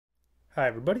Hi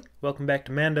everybody, welcome back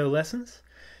to Mando Lessons.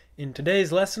 In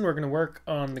today's lesson we're going to work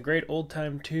on the great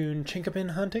old-time tune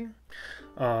Chinquapin hunting.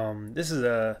 There's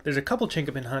a couple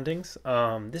Chinquapin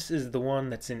huntings. This is the one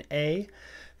that's in A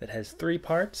that has 3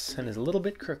 parts and is a little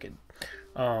bit crooked.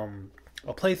 I'll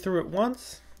play through it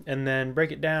once and then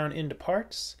break it down into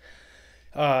parts.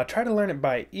 Try to learn it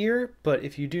by ear, but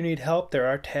if you do need help, there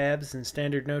are tabs and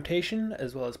standard notation,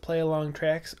 as well as play-along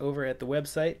tracks over at the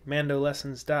website,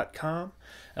 mandolessons.com.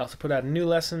 I also put out a new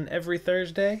lesson every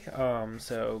Thursday,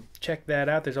 so check that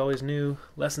out. There's always new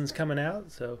lessons coming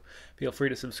out, so feel free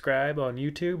to subscribe on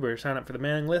YouTube or sign up for the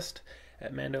mailing list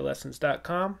at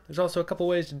mandolessons.com. There's also a couple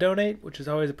ways to donate, which is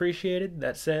always appreciated.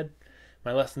 That said,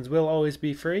 my lessons will always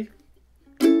be free.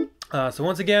 So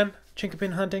once again,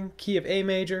 Chinquapin hunting, key of A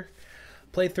major.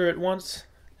 Play through it once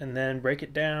and then break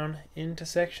it down into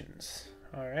sections.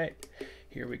 Alright,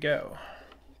 here we go.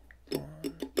 1,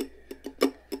 2.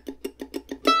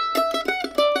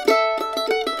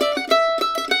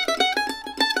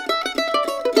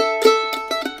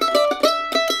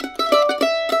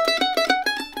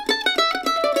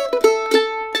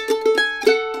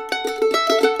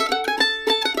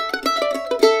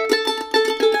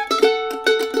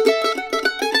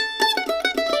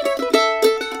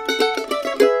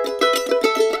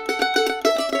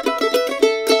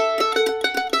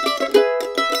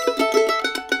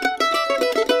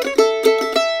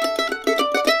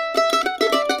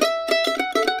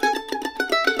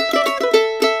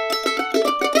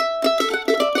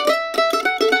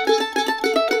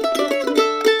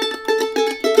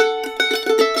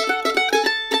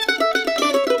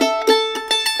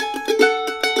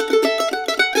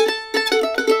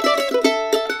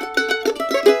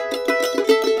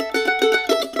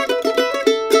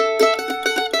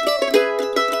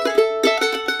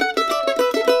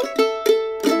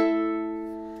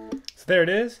 There it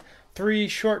is, 3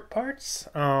 short parts.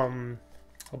 I'll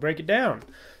break it down.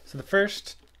 So the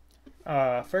first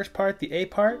part, the A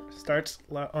part, starts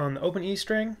on the open E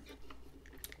string.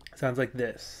 Sounds like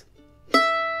this. Let's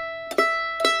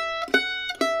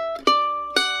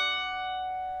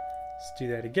do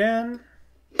that again.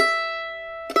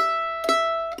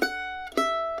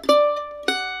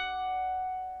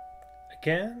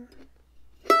 Again.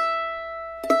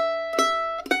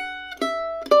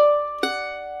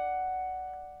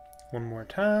 One more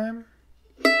time.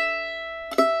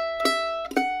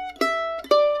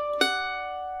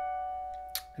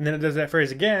 And then it does that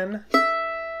phrase again.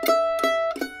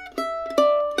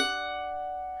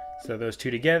 So those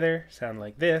two together sound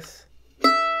like this.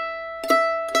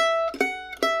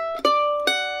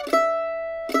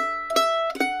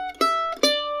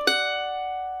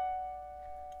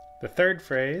 The third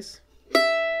phrase.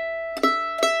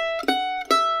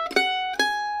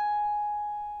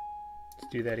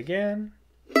 Do that again.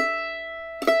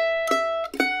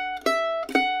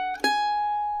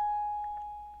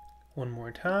 One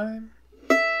more time.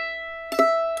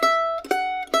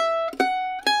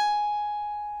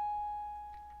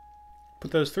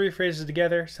 Put those 3 phrases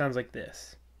together, sounds like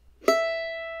this.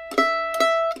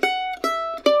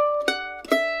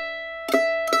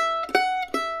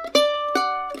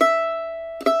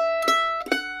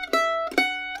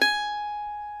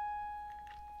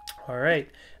 Alright,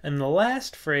 and the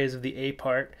last phrase of the A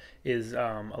part is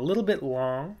a little bit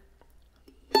long,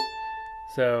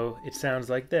 so it sounds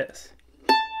like this.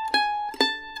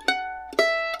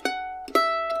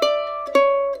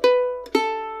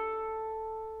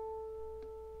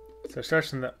 So it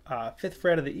starts on the 5th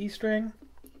fret of the E string.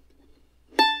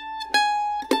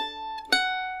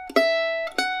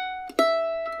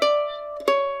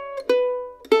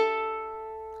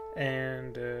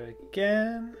 And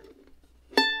again.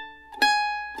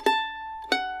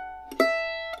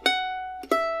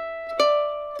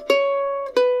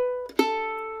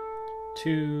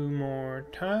 Two more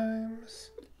times.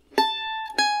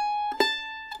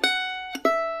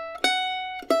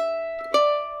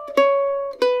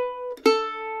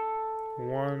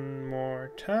 One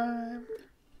more time.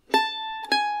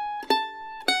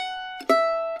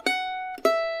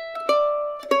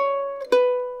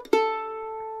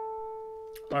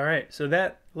 Alright, so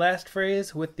that last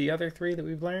phrase with the other 3 that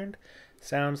we've learned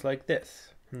sounds like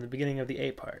this from the beginning of the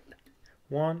A part.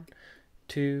 1,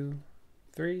 2,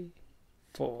 3,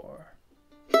 4.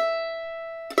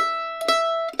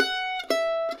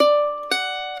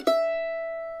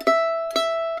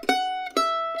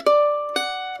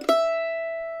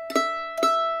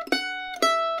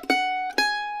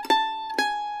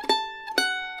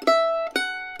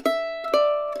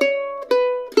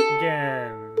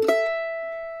 Again.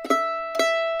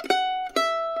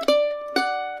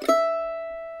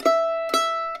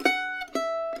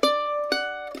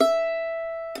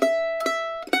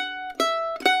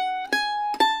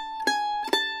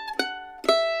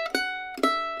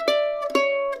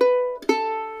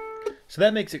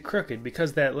 that makes it crooked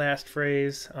because that last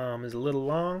phrase is a little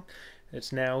long.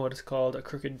 It's now what is called a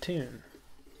crooked tune.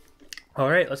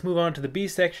 Alright, let's move on to the B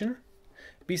section.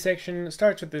 B section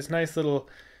starts with this nice little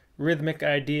rhythmic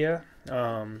idea.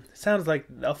 Sounds like,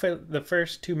 the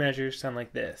first two measures sound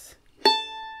like this.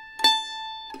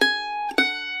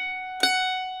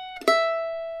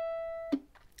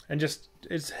 And just,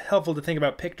 it's helpful to think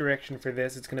about pick direction for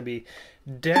this. It's going to be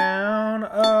down,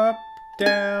 up,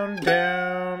 down,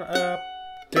 down, up,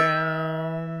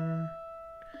 down.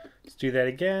 Let's do that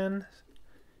again.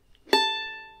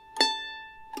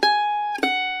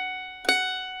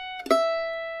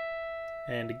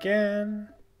 And again.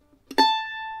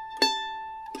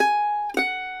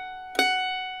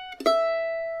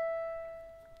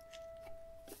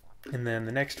 And then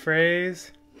the next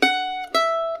phrase.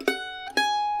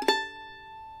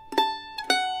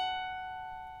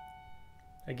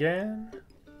 Again.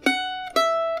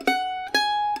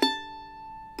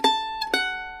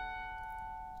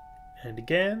 And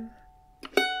again.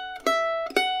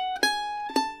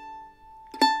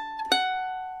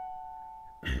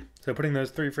 So putting those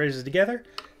three phrases together,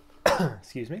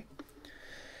 excuse me.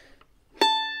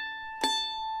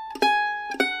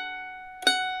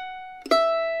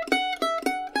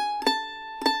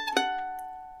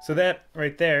 So that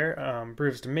right there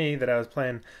proves to me that I was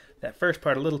playing that first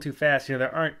part a little too fast. You know,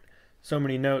 there aren't so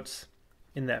many notes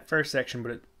in that first section,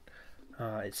 but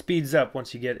it speeds up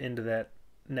once you get into that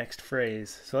next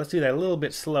phrase. So let's do that a little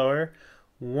bit slower.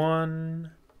 1,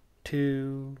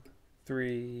 2,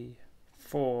 3,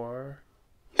 4.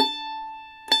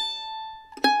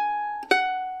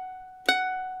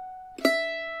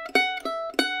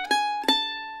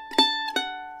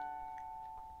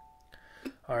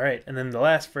 Alright, and then the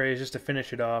last phrase just to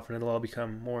finish it off, and it'll all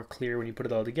become more clear when you put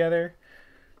it all together.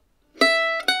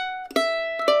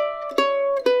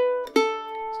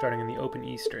 Starting in the open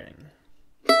E string.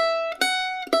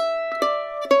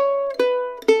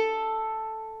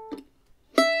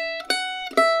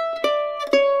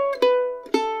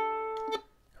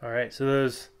 Alright, so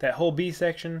that whole B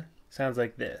section sounds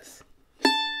like this.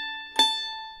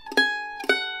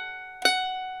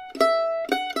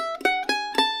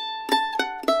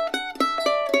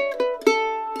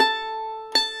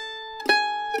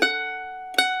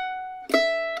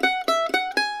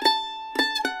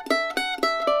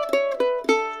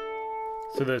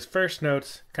 So those first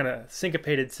notes, kind of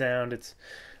syncopated sound. It's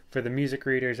for the music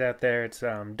readers out there, it's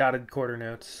dotted quarter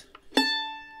notes.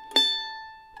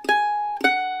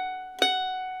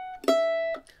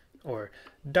 Or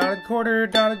dotted quarter,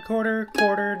 quarter,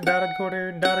 dotted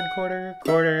quarter,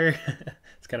 quarter.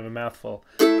 It's kind of a mouthful.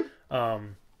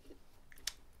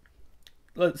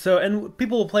 So, and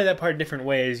people will play that part different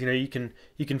ways. You know, you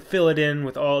can fill it in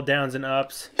with all downs and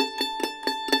ups.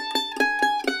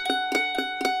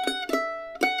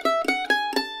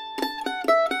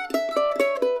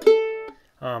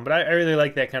 But I really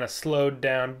like that kind of slowed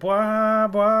down. Blah,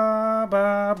 blah,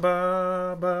 blah,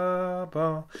 blah, blah,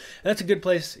 blah. And that's a good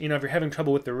place, you know, if you're having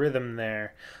trouble with the rhythm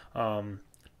there.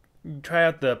 Try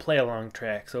out the play-along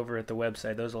tracks over at the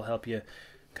website. Those will help you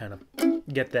kind of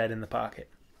get that in the pocket.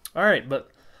 All right,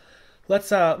 but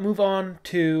let's move on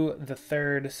to the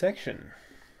third section.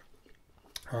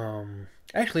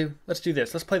 Actually, let's do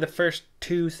this. Let's play the first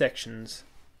two sections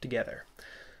together.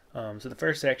 So the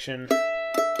first section...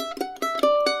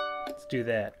 do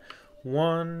that.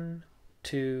 1,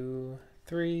 2,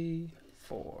 3,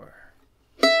 4.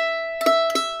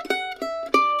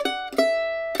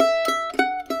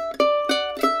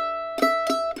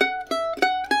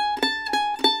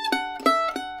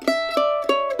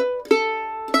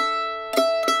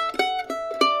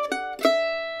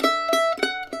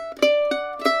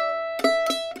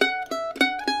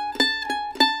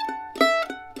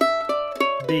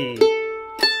 B.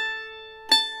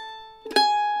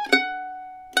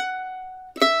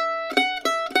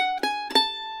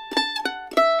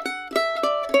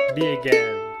 B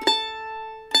again.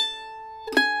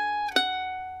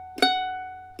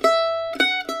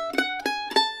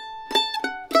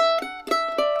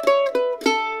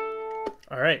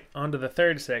 All right, on to the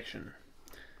third section.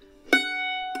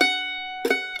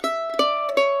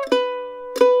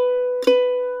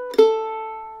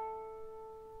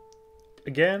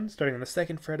 Again, starting on the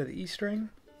second fret of the E string.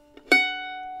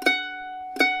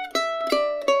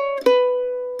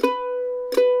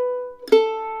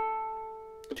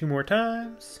 Two more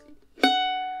times.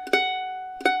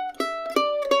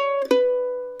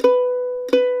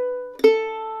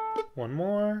 One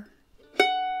more.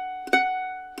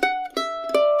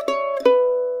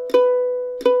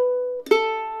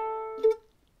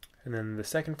 And then the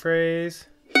second phrase.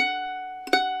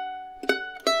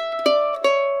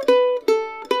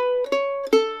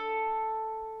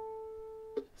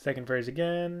 Second phrase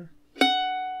again.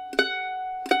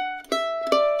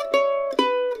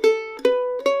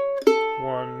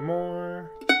 One more.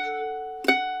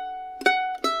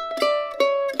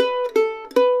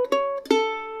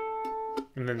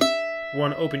 And then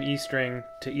one open E string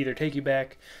to either take you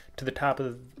back to the top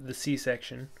of the C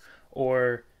section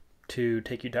or to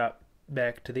take you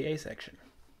back to the A section.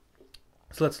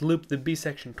 So let's loop the B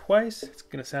section twice. It's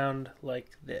going to sound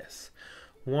like this.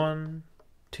 1,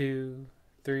 2,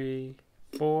 3,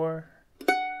 4.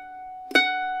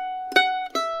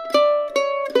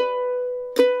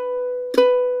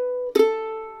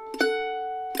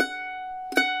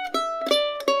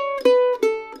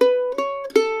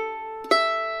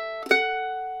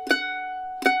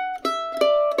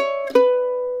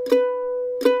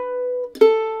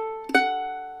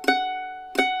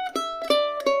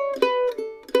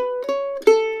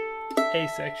 A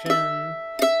section,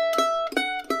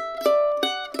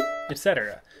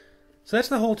 etc. So that's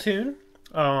the whole tune.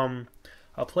 I'll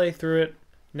play through it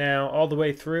now all the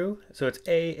way through. So it's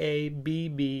A, B,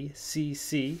 B, C,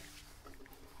 C.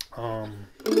 And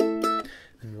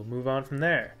we'll move on from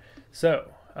there.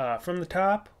 So from the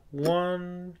top,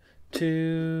 1,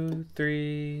 2,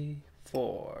 3,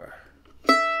 4.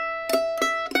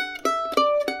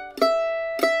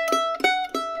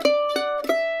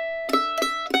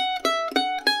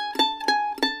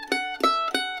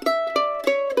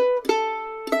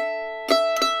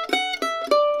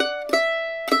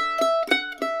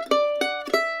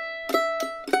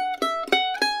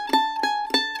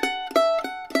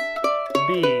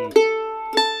 B.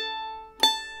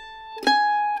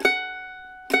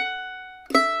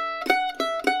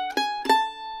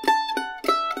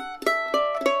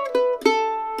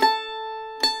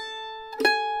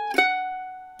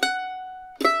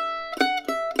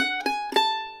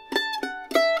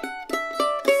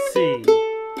 C.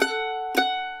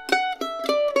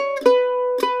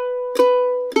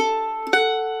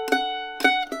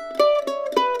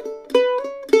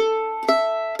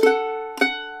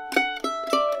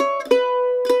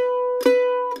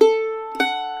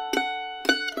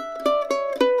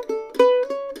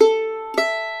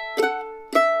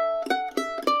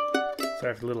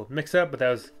 Sorry for the little mix up, but that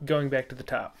was going back to the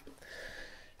top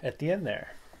at the end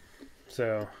there.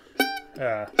 So,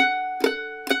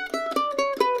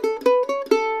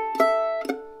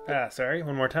 sorry,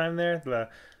 one more time there.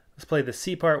 Let's play the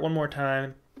C part one more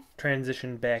time,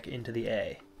 transition back into the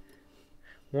A.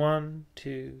 1,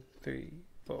 2, 3,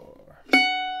 4.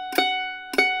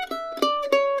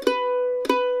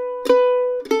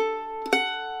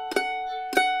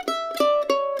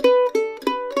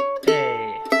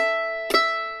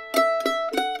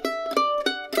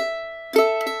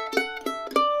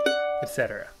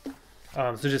 Etc.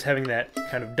 So just having that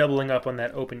kind of doubling up on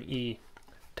that open E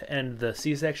to end the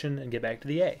C section and get back to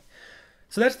the A.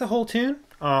 So that's the whole tune.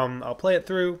 I'll play it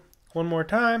through one more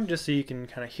time just so you can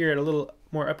kind of hear it a little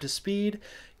more up to speed.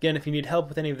 Again, if you need help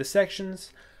with any of the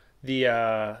sections,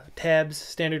 the tabs,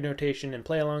 standard notation, and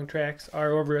play-along tracks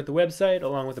are over at the website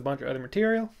along with a bunch of other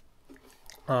material.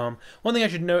 One thing I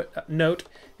should note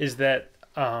is that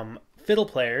fiddle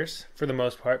players, for the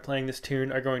most part, playing this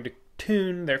tune are going to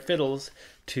tune their fiddles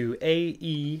to A,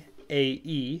 E, A,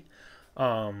 E.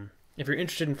 If you're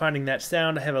interested in finding that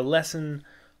sound, I have a lesson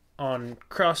on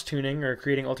cross-tuning or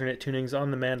creating alternate tunings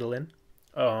on the mandolin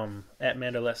at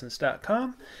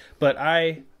mandolessons.com. But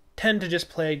I tend to just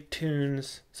play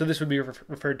tunes, so this would be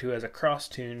referred to as a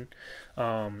cross-tune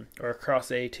or a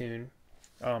cross-A tune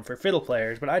for fiddle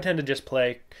players, but I tend to just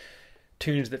play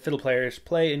tunes that fiddle players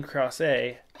play in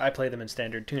cross-A. I play them in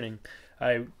standard tuning.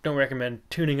 I don't recommend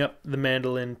tuning up the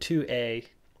mandolin to A,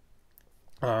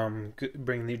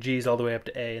 bringing the G's all the way up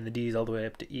to A and the D's all the way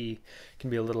up to E. It can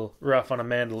be a little rough on a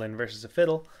mandolin versus a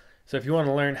fiddle. So if you want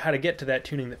to learn how to get to that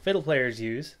tuning that fiddle players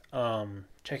use,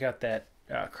 check out that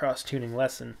cross-tuning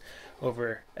lesson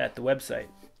over at the website.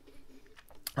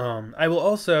 I will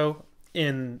also,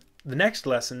 in the next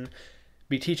lesson,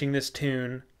 be teaching this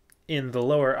tune in the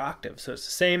lower octave. So it's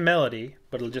the same melody,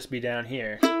 but it'll just be down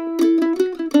here.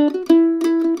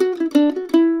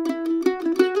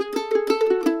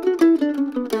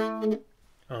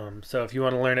 So if you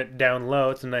want to learn it down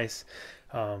low, it's a nice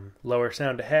lower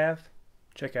sound to have.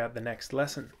 Check out the next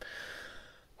lesson.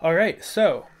 Alright,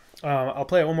 so I'll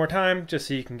play it one more time just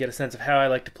so you can get a sense of how I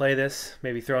like to play this.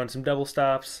 Maybe throw in some double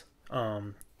stops,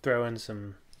 throw in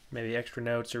some maybe extra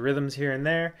notes or rhythms here and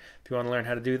there. If you want to learn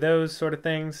how to do those sort of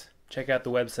things, check out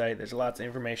the website. There's lots of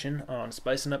information on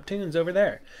spicing up tunes over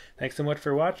there. Thanks so much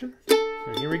for watching,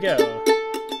 and here we go.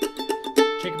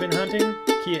 Chinquapin hunting,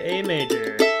 key A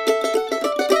major.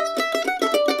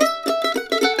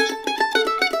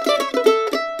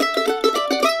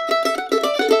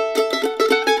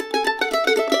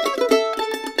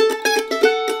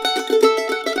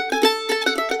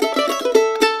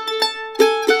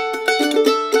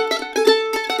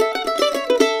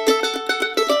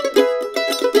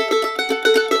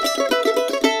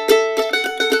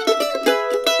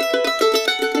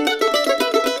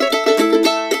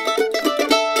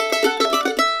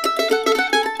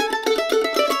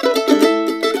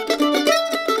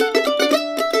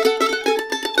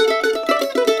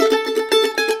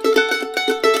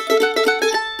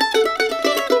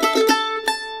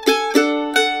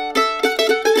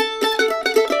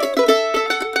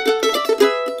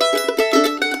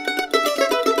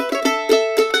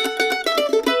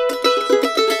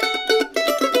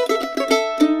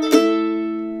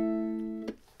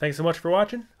 Thanks so much for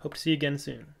watching. Hope to see you again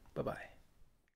soon. Bye-bye.